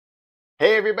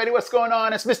Hey everybody, what's going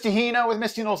on? It's Mr. Hino with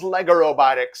Mr. Hino's Lego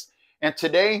Robotics. And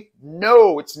today,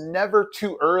 no, it's never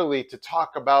too early to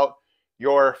talk about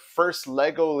your first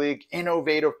Lego League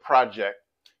innovative project.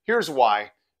 Here's why.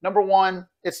 Number one,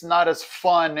 it's not as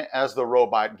fun as the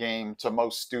robot game to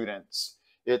most students.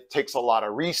 It takes a lot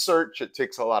of research, it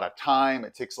takes a lot of time,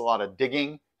 it takes a lot of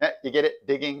digging. You get it?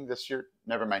 Digging this year?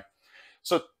 Never mind.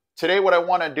 So today what I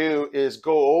want to do is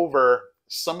go over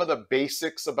some of the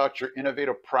basics about your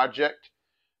innovative project.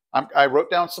 I wrote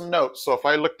down some notes, so if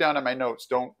I look down at my notes,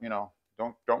 don't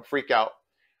freak out.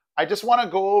 I just want to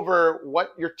go over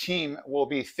what your team will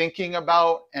be thinking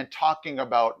about and talking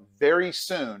about very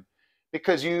soon,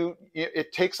 because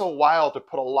it takes a while to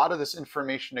put a lot of this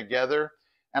information together.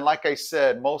 And like I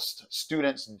said, most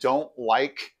students don't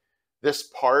like this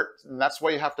part, and that's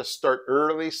why you have to start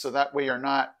early, so that way you're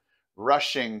not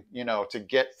rushing, to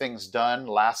get things done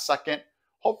last second.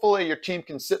 Hopefully your team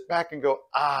can sit back and go,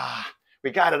 we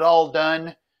got it all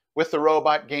done with the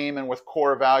robot game and with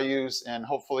core values, and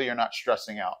hopefully you're not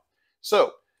stressing out.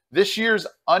 So this year's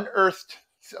Unearthed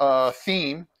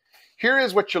theme, here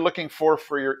is what you're looking for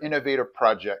your innovative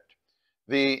project.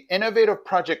 The innovative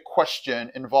project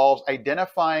question involves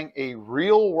identifying a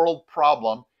real-world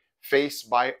problem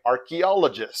faced by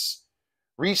archaeologists,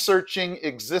 researching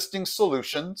existing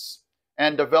solutions,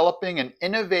 and developing an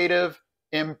innovative,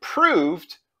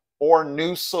 improved, or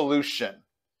new solution.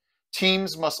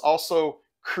 Teams must also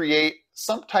create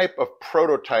some type of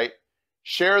prototype,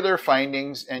 share their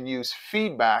findings, and use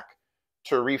feedback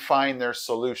to refine their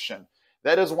solution.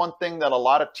 That is one thing that a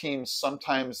lot of teams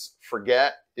sometimes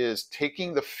forget, is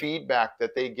taking the feedback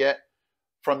that they get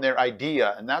from their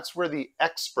idea, and that's where the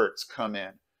experts come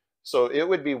in. So it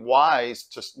would be wise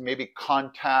to maybe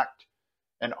contact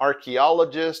an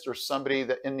archaeologist or somebody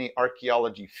that in the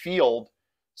archaeology field,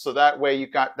 so that way you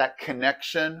got that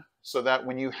connection, so that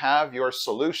when you have your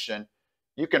solution,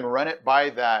 you can run it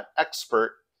by that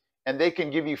expert and they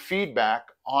can give you feedback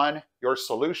on your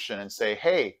solution and say,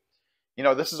 hey,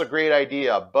 this is a great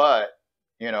idea, but,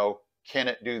 can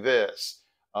it do this?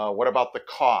 What about the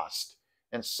cost?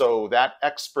 And so that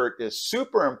expert is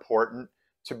super important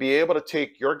to be able to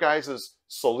take your guys'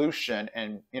 solution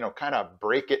and, kind of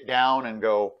break it down and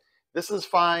go, this is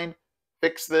fine,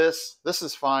 fix this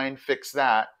is fine, fix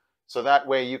that. So that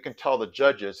way you can tell the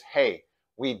judges, hey,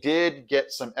 we did get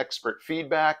some expert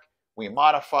feedback. We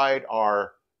modified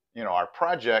our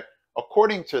project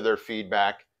according to their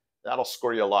feedback. That'll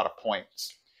score you a lot of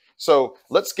points. So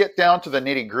let's get down to the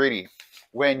nitty-gritty.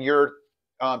 When you're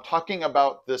talking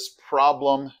about this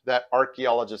problem that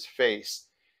archaeologists face,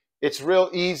 it's real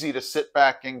easy to sit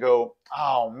back and go,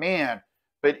 oh man,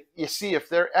 but you see, if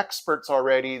they're experts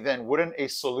already, then wouldn't a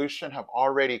solution have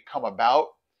already come about?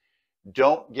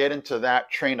 Don't get into that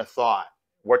train of thought.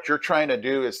 What you're trying to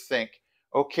do is think,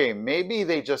 okay, maybe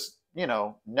they just,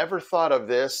 never thought of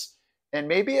this, and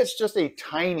maybe it's just a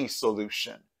tiny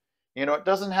solution. It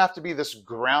doesn't have to be this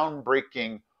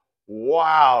groundbreaking,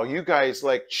 wow, you guys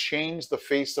like changed the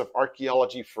face of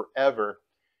archaeology forever.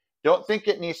 Don't think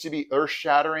it needs to be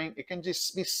earth-shattering. It can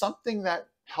just be something that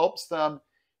helps them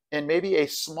in maybe a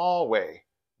small way.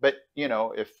 But,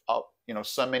 if,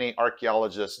 so many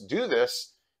archaeologists do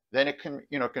this, then it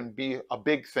can be a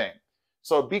big thing.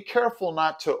 So be careful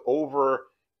not to over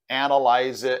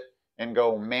analyze it and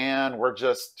go, man, we're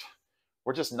just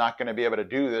not going to be able to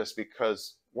do this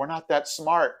because we're not that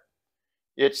smart.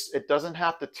 It doesn't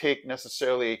have to take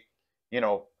necessarily,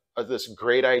 this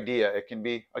great idea. It can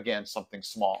be, again, something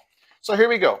small. So here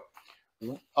we go.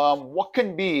 What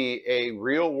can be a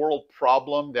real world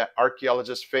problem that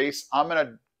archaeologists face? I'm going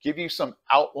to give you some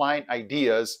outline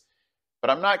ideas, but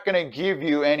I'm not going to give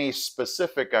you any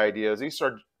specific ideas. These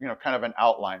are, kind of an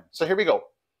outline. So here we go.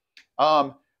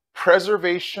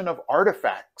 Preservation of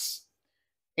artifacts.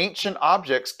 Ancient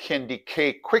objects can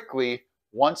decay quickly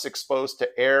once exposed to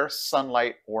air,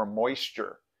 sunlight, or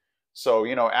moisture. So,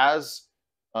 as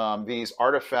these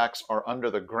artifacts are under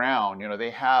the ground,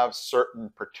 they have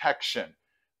certain protection.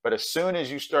 But as soon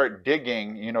as you start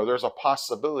digging, there's a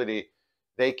possibility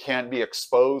they can be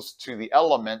exposed to the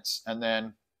elements and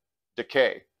then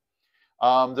decay.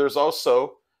 There's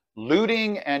also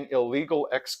looting and illegal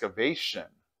excavation.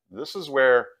 This is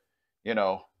where,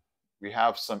 we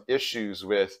have some issues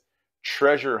with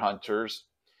treasure hunters.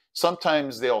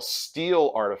 Sometimes they'll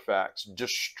steal artifacts,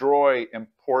 destroy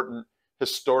important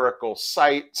historical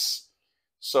sites.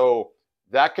 So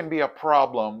that can be a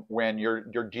problem when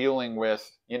you're dealing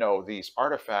with, these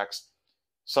artifacts.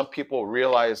 Some people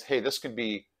realize, hey, this could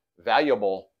be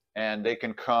valuable, and they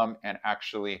can come and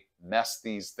actually mess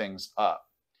these things up.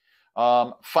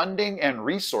 Funding and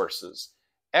resources.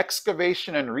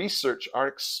 Excavation and research are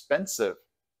expensive,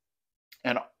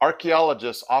 and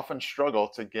archaeologists often struggle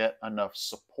to get enough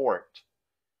support.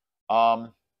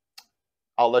 Um,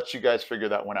 I'll let you guys figure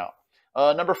that one out.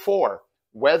 Number 4,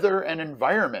 weather and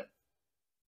environment.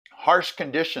 Harsh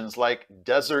conditions like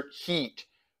desert heat,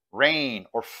 rain,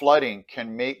 or flooding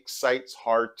can make sites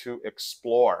hard to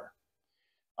explore.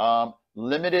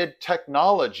 Limited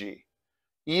technology.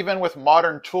 Even with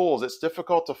modern tools, it's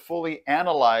difficult to fully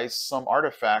analyze some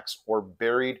artifacts or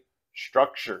buried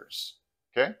structures.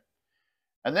 Okay?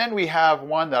 And then we have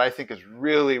one that I think is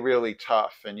really, really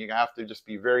tough, and you have to just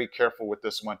be very careful with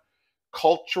this one.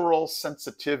 Cultural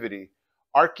sensitivity.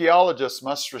 Archaeologists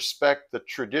must respect the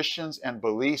traditions and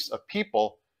beliefs of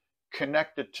people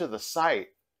connected to the site.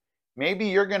 Maybe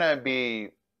you're going to be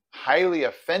highly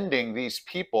offending these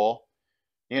people,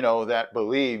 that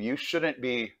believe you shouldn't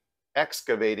be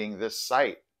excavating this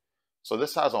site. So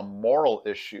this has a moral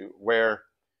issue where,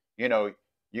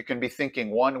 you can be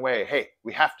thinking one way, hey,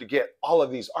 we have to get all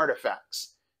of these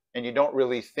artifacts. And you don't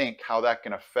really think how that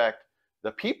can affect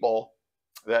the people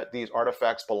that these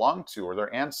artifacts belong to or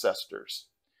their ancestors.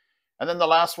 And then the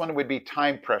last one would be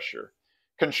time pressure.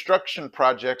 Construction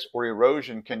projects or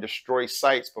erosion can destroy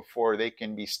sites before they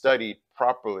can be studied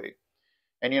properly.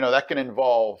 And that can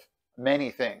involve many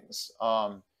things.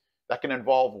 That can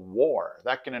involve war.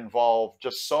 That can involve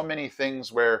just so many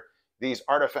things where these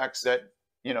artifacts that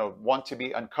want to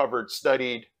be uncovered,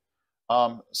 studied,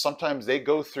 sometimes they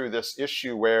go through this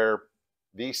issue where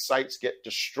these sites get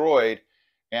destroyed,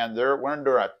 and we're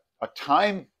under a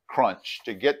time crunch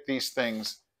to get these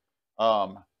things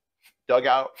dug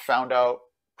out, found out,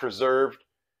 preserved.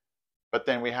 But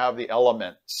then we have the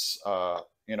elements,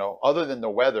 other than the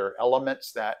weather,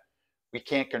 elements that we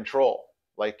can't control.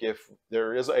 Like if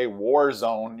there is a war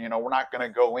zone, we're not going to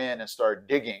go in and start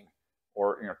digging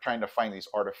or trying to find these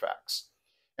artifacts.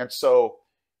 And so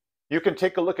you can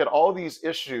take a look at all these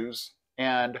issues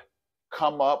and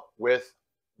come up with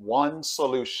one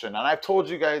solution. And I've told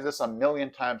you guys this a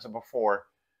million times before.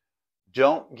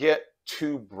 Don't get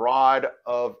too broad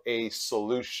of a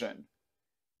solution.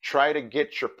 Try to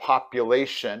get your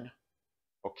population.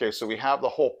 Okay, so we have the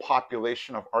whole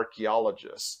population of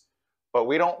archaeologists, but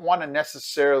we don't want to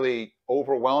necessarily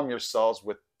overwhelm yourselves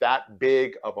with that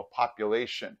big of a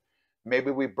population. Maybe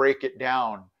we break it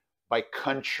down by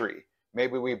country.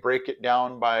 Maybe we break it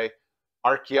down by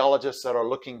archaeologists that are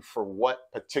looking for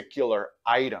what particular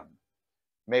item.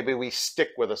 Maybe we stick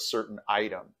with a certain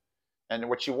item. And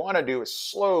what you want to do is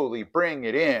slowly bring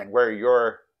it in where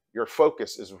your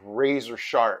focus is razor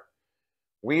sharp.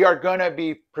 We are going to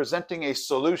be presenting a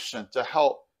solution to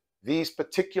help these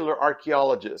particular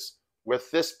archaeologists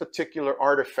with this particular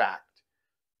artifact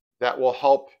that will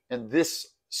help in this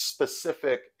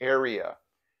specific area.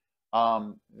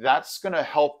 That's going to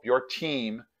help your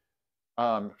team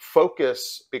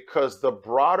focus, because the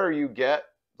broader you get,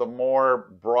 the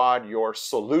more broad your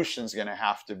solution is going to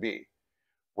have to be.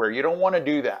 Where you don't want to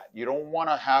do that. You don't want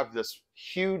to have this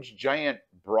huge, giant,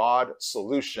 broad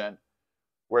solution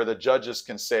where the judges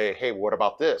can say, hey, what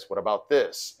about this? What about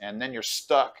this? And then you're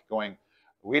stuck going,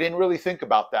 we didn't really think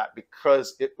about that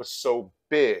because it was so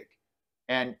big.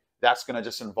 And that's going to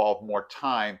just involve more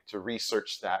time to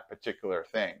research that particular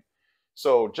thing.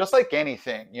 So just like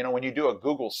anything, when you do a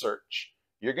Google search,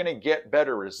 you're going to get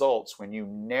better results when you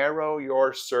narrow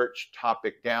your search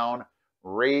topic down,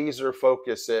 razor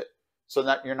focus it, so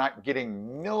that you're not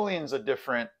getting millions of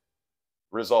different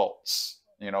results,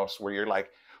 so where you're like,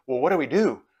 well, what do we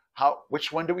do?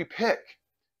 Which one do we pick?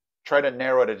 Try to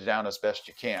narrow it down as best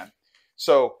you can.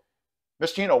 So,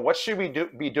 Mr. Hino, what should we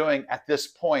be doing at this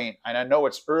point? And I know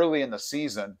it's early in the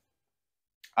season.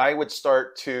 I would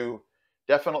start to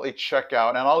definitely check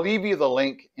out, and I'll leave you the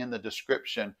link in the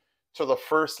description to the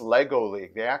first Lego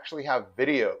League. They actually have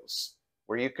videos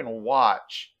where you can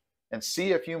watch and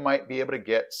see if you might be able to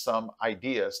get some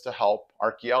ideas to help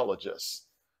archaeologists.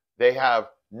 They have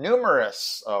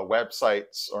numerous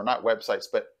websites, or not websites,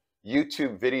 but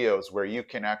YouTube videos where you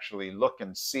can actually look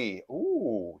and see,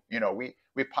 ooh,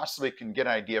 we possibly can get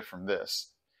an idea from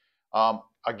this.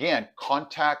 Again,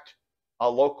 contact a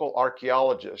local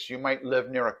archaeologist. You might live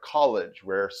near a college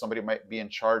where somebody might be in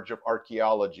charge of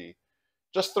archaeology.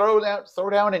 Just throw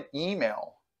down an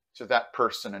email to that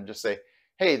person and just say,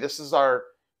 hey, this is our,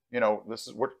 this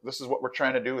is what we're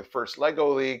trying to do with First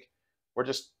Lego League. We're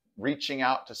just reaching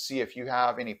out to see if you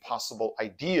have any possible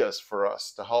ideas for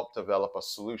us to help develop a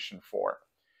solution for.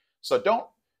 So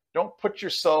don't put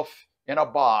yourself in a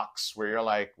box where you're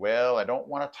like, well, I don't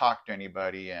want to talk to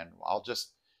anybody and I'll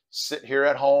just sit here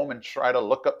at home and try to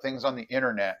look up things on the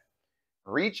internet.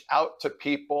 Reach out to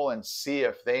people and see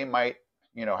if they might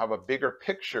have a bigger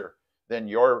picture than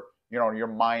your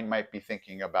mind might be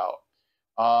thinking about.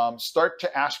 Start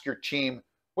to ask your team,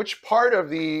 which part of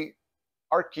the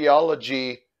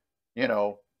archaeology,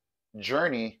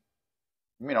 journey,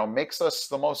 makes us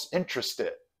the most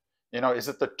interested? Is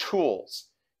it the tools?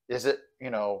 Is it,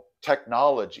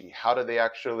 technology? How do they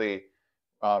actually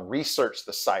research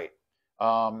the site?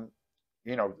 A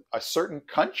certain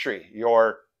country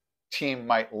your team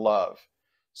might love.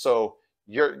 So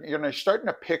you're starting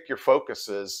to pick your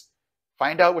focuses,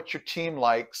 find out what your team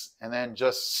likes, and then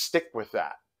just stick with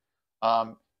that.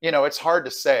 It's hard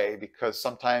to say because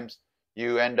sometimes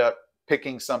you end up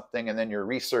picking something and then your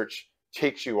research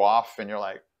takes you off and you're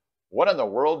like, what in the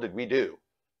world did we do?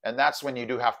 And that's when you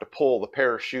do have to pull the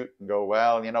parachute and go,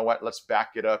 well, you know what, let's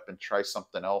back it up and try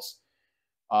something else.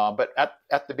 But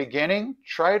at the beginning,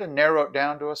 try to narrow it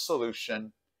down to a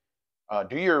solution,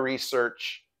 do your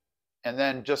research, and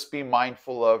then just be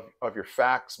mindful of your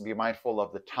facts, be mindful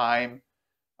of the time.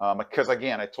 Because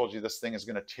again, I told you this thing is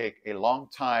going to take a long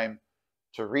time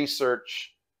to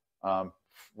research,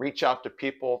 reach out to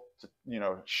people to,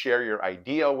 share your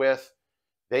idea with.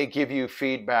 They give you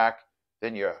feedback,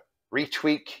 then you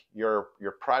retweak your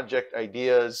project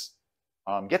ideas,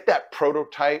 get that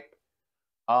prototype,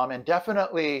 and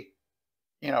definitely,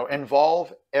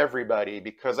 involve everybody,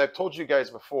 because I've told you guys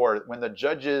before, when the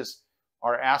judges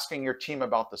are asking your team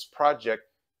about this project,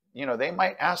 they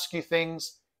might ask you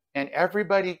things and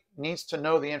everybody needs to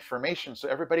know the information so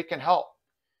everybody can help.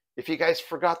 If you guys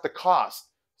forgot the cost,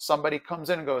 somebody comes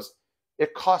in and goes,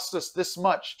 it costs us this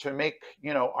much to make,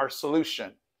 our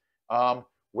solution.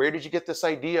 Where did you get this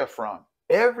idea from?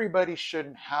 Everybody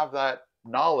should have that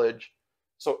knowledge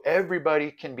so everybody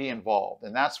can be involved.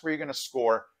 And that's where you're going to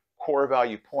score core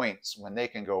value points, when they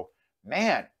can go,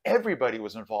 man, everybody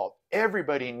was involved.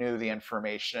 Everybody knew the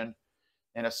information,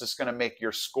 and it's just going to make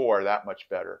your score that much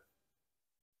better.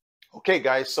 Okay,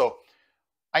 guys, so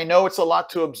I know it's a lot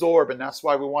to absorb, and that's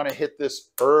why we want to hit this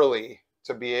early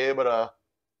to be able to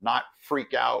not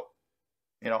freak out,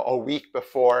 a week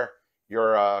before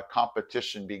your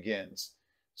competition begins.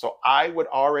 So I would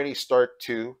already start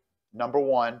to, number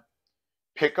one,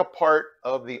 pick a part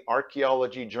of the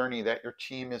archaeology journey that your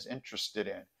team is interested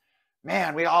in.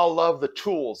 Man, we all love the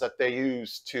tools that they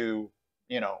use to,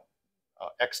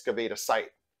 excavate a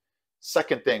site.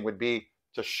 Second thing would be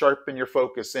to sharpen your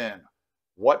focus in.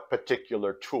 What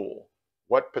particular tool,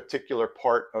 what particular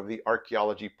part of the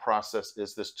archaeology process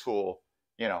is this tool,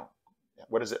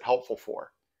 what is it helpful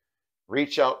for?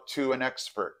 Reach out to an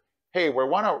expert. Hey, we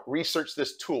want to research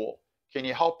this tool. Can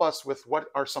you help us with what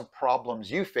are some problems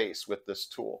you face with this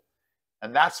tool?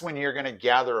 And that's when you're going to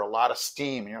gather a lot of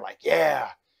steam and you're like, yeah,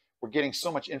 we're getting so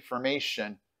much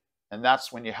information. And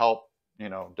that's when you help,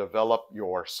 develop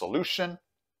your solution.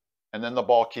 And then the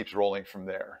ball keeps rolling from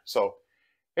there. So,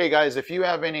 hey guys, if you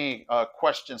have any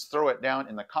questions, throw it down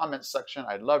in the comments section.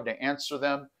 I'd love to answer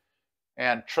them.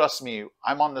 And trust me,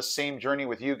 I'm on the same journey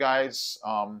with you guys.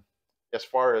 As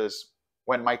far as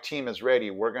when my team is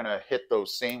ready, we're going to hit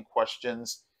those same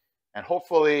questions and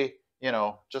hopefully,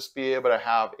 just be able to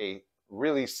have a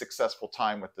really successful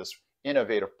time with this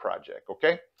innovative project.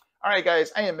 Okay. All right,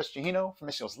 guys, I am Mr. Hino from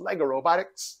Mr. Hino's Lego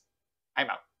Robotics. I'm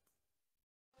out.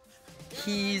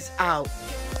 He's out.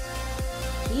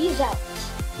 He's out.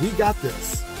 We got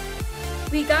this.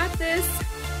 We got this.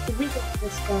 We got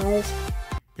this, guys.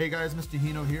 Hey guys, Mr.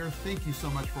 Hino here. Thank you so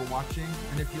much for watching.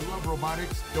 And if you love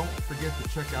robotics, don't forget to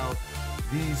check out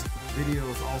these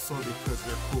videos also because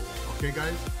they're cool. Okay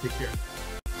guys, take care.